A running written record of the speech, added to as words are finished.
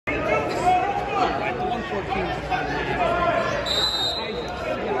14 to 5.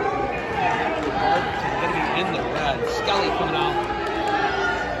 In the red. Skelly coming out.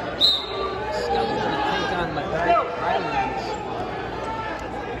 Skelly's going to take on my Highlands.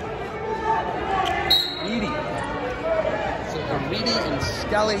 Oriti. So Oriti and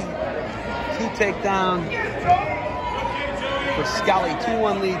Skelly. 2 takedown for Skelly.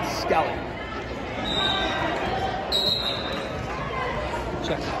 2-1 lead Skelly.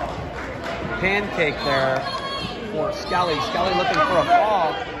 Check it out. Pancake there for Skelly. Skelly looking for a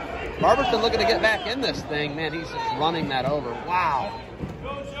fall. Barberton looking to get back in this thing. Man, he's just running that over. Wow.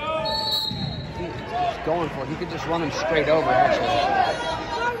 He's just going for it. He could just run him straight over, actually.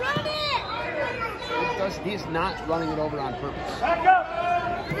 He's not running it over on purpose.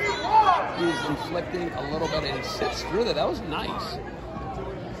 He's inflicting a little bit, and he sits through that. That was nice.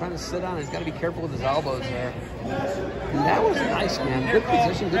 Trying to sit on it. He's got to be careful with his elbows there. And that was nice, man. Good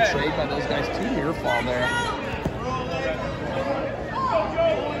position, good trade by those guys. 2 near fall there.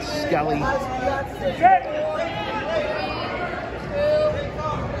 Skelly.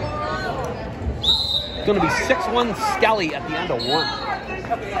 It's going to be 6-1 Skelly at the end of 1.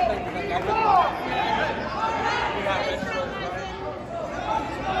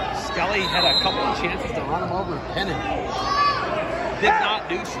 Skelly had a couple of chances to run him over and pin him. Did not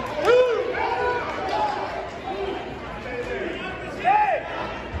do so.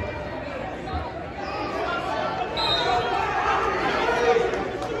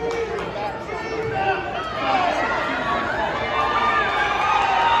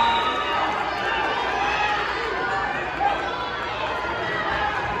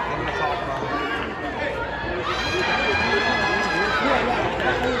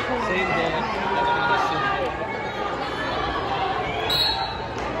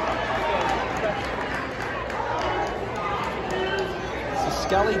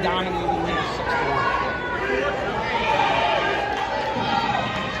 Skelly dominating the 6-1.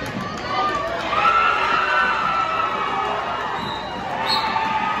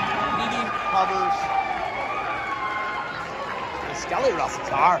 Medium covers. And Skelly wrestles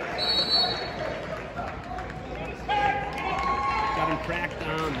hard. Got him cracked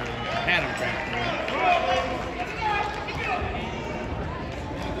down. Had him cracked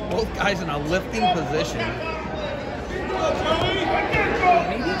down. Both guys in a lifting position.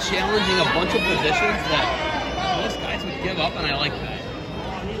 Maybe challenging a bunch of positions that most guys would give up, and I like that.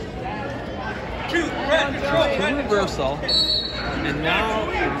 Two reversal, and now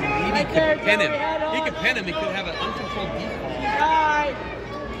he could pin him. He could pin him. He could have an uncontrolled default.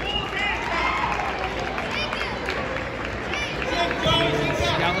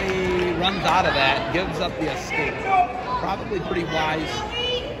 Skelly runs out of that, gives up the escape. Probably pretty wise.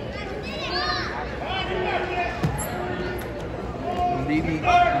 Oriti,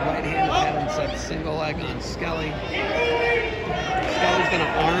 right-handed head inside single leg on Skelly. Skelly's going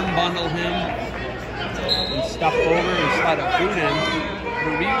to arm bundle him and stuff over and slide a boot in.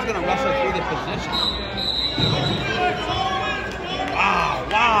 Oriti's going to wrestle through the position.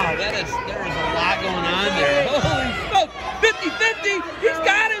 Wow, there is a lot going on there. Holy smoke, 50-50, he's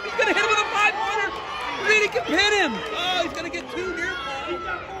got him, he's going to hit him with a 5-footer. Oriti can pin him. Oh, he's going to get 2 near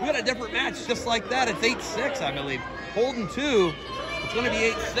fall. We got a different match just like that. It's 8-6, I believe. Holding 2. It's going to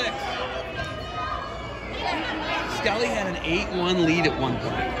be 8-6. Skelly had an 8-1 lead at one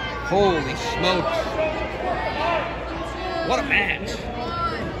point. Holy smokes. What a match.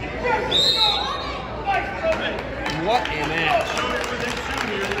 What a match.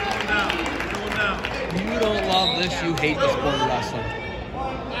 You don't love this, you hate the sport of wrestling.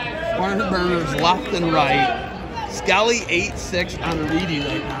 Barn burners left and right. Skelly 8-6 on Oriti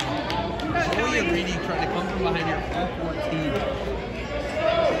right now. Zoe and Oriti trying to come from behind here from 14.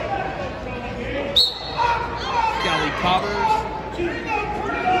 Skelly covers.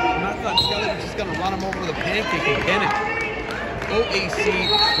 And I thought Skelly was just going to run him over the pancake and pin it. OAC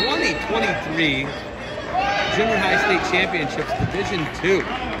 2023 Junior High State Championships Division 2.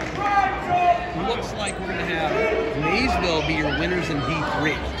 Looks like we're going to have Maysville be your winners in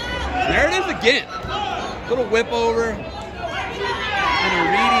D3. There it is again. Little whip over. And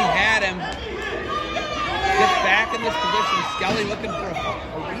Oriti had him. Gets back in this position. Skelly looking for a fall.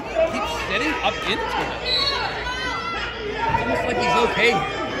 Oriti keeps sitting up into it. It's almost like he's okay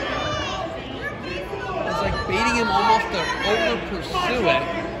here. It's like baiting him almost to over-pursue it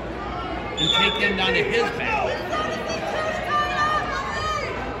and take him down to his back.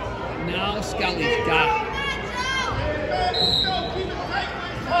 Now Skelly's got it.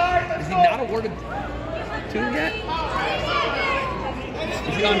 Is he not awarded 2 yet?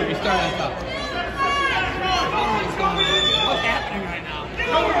 He's under. He started at top. What's happening right now?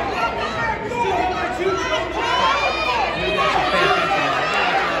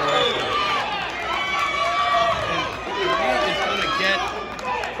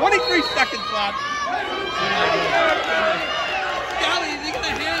 Skelly, is he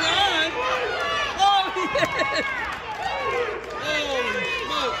gonna hang on? Oh, he is! Holy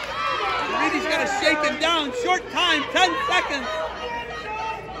smoke! Oriti's gotta shake him down. Short time, 10 seconds.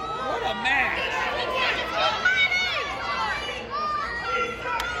 What a match!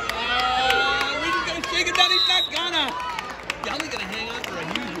 Oriti's gonna shake him down. He's not gonna. Skelly gonna hang on for a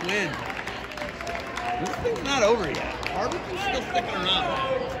huge win. This thing's not over yet. Barberton's still sticking around.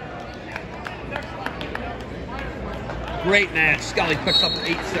 Great match. Skelly picks up an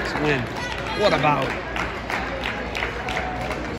 8-6 win. What about it?